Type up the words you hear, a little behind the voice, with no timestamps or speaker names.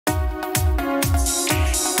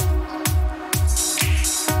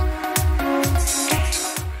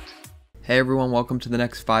Hey everyone, welcome to the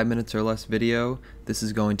next 5 minutes or less video. This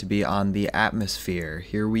is going to be on the atmosphere.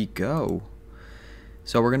 Here we go.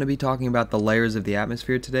 So we're going to be talking about the layers of the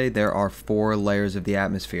atmosphere today. There are 4 layers of the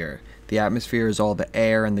atmosphere. The atmosphere is all the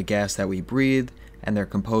air and the gas that we breathe, and they're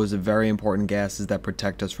composed of very important gases that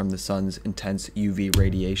protect us from the sun's intense UV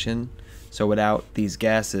radiation. So without these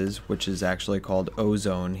gases, which is actually called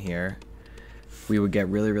ozone here, we would get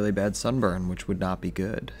really bad sunburn, which would not be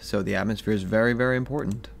good. So the atmosphere is very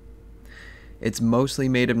important. It's mostly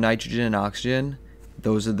made of nitrogen and oxygen.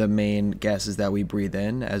 Those are the main gases that we breathe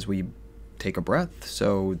in as we take a breath.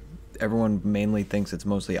 So everyone mainly thinks it's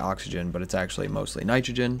mostly oxygen, but it's actually mostly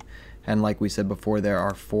nitrogen. And like we said before, there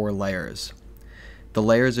are 4 layers. The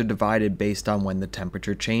layers are divided based on when the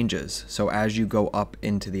temperature changes. So as you go up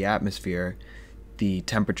into the atmosphere, the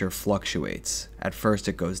temperature fluctuates. At first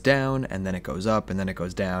it goes down, and then it goes up, and then it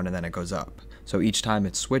goes down, and then it goes up. So each time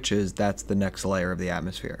it switches, that's the next layer of the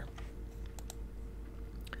atmosphere.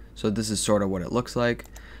 So this is sort of what it looks like.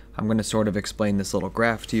 I'm going to sort of explain this little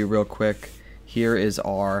graph to you real quick. Here is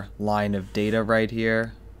our line of data right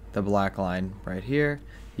here, the black line right here.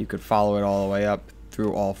 You could follow it all the way up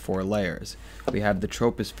through all 4 layers. We have the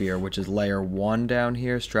troposphere, which is layer 1 down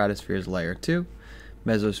here, stratosphere is layer 2,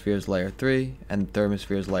 mesosphere is layer 3, and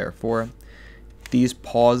thermosphere is layer 4. These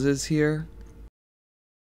pauses here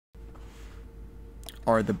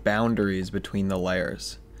are the boundaries between the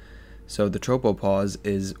layers. So the tropopause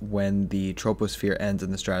is when the troposphere ends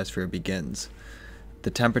and the stratosphere begins.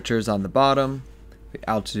 The temperature is on the bottom, the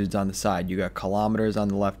altitude's on the side. You got kilometers on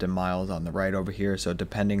the left and miles on the right over here. So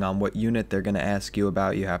depending on what unit they're going to ask you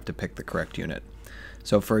about, you have to pick the correct unit.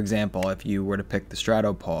 So for example, if you were to pick the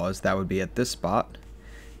stratopause, that would be at this spot,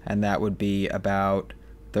 and that would be about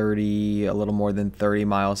a little more than 30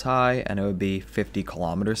 miles high, and it would be 50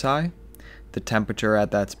 kilometers high. The temperature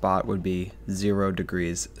at that spot would be 0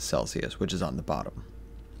 degrees Celsius, which is on the bottom.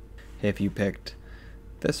 If you picked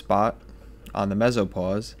this spot on the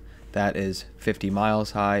mesopause, that is 50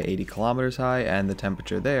 miles high, 80 kilometers high, and the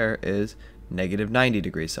temperature there is negative 90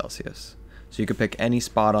 degrees Celsius. So you could pick any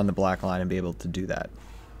spot on the black line and be able to do that.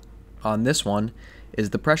 On this one is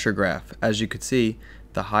the pressure graph. As you could see,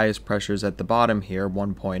 the highest pressure is at the bottom here,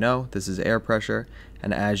 1.0. This is air pressure.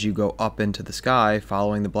 And as you go up into the sky,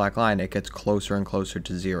 following the black line, it gets closer and closer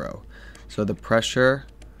to 0. So the pressure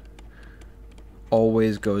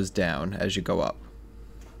always goes down as you go up.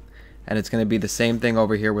 And it's going to be the same thing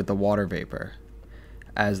over here with the water vapor.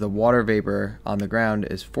 As the water vapor on the ground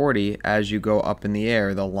is 40, as you go up in the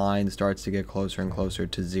air, the line starts to get closer and closer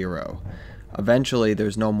to 0. Eventually,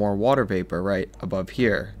 there's no more water vapor right above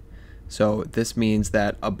here. So this means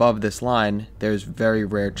that above this line, there's very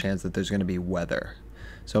rare chance that there's going to be weather.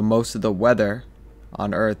 So most of the weather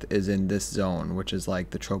on Earth is in this zone, which is like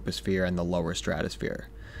the troposphere and the lower stratosphere.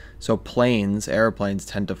 So airplanes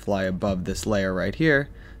tend to fly above this layer right here,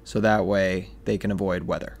 so that way they can avoid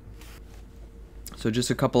weather. So just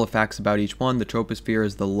a couple of facts about each one. The troposphere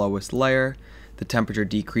is the lowest layer. The temperature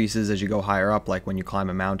decreases as you go higher up, like when you climb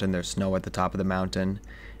a mountain, there's snow at the top of the mountain.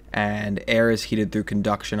 And air is heated through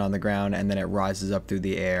conduction on the ground, and then it rises up through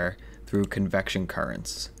the air through convection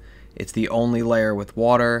currents. It's the only layer with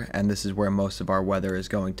water, and this is where most of our weather is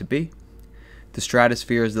going to be. The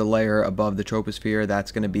stratosphere is the layer above the troposphere.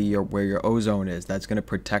 That's going to be where your ozone is. That's going to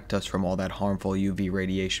protect us from all that harmful UV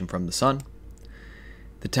radiation from the sun.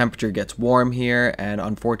 The temperature gets warm here, and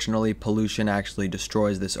unfortunately pollution actually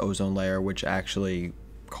destroys this ozone layer, which actually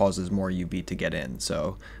causes more UV to get in.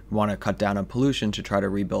 So we want to cut down on pollution to try to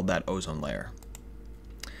rebuild that ozone layer.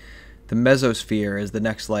 The mesosphere is the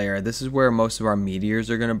next layer. This is where most of our meteors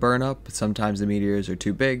are going to burn up. Sometimes the meteors are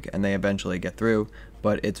too big and they eventually get through,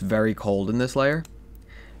 but it's very cold in this layer.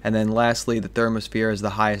 And then lastly, the thermosphere is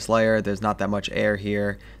the highest layer. There's not that much air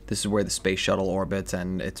here. This is where the space shuttle orbits,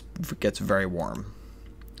 and it gets very warm.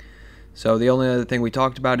 So the only other thing we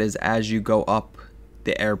talked about is as you go up,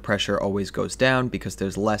 the air pressure always goes down because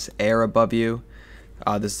there's less air above you.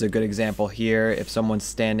 This is a good example here. If someone's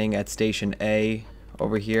standing at station A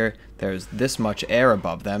over here, there's this much air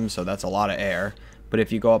above them, so that's a lot of air. But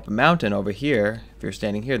if you go up a mountain over here, if you're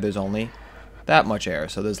standing here, there's only that much air,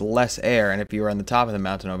 so there's less air. And if you were on the top of the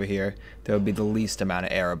mountain over here, there would be the least amount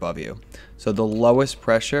of air above you. So the lowest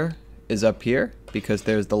pressure is up here because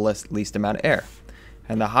there's the least amount of air.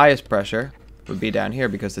 And the highest pressure would be down here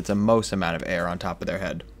because it's the most amount of air on top of their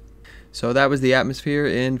head. So that was the atmosphere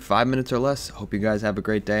in 5 minutes or less. Hope you guys have a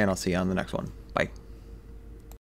great day, and I'll see you on the next one.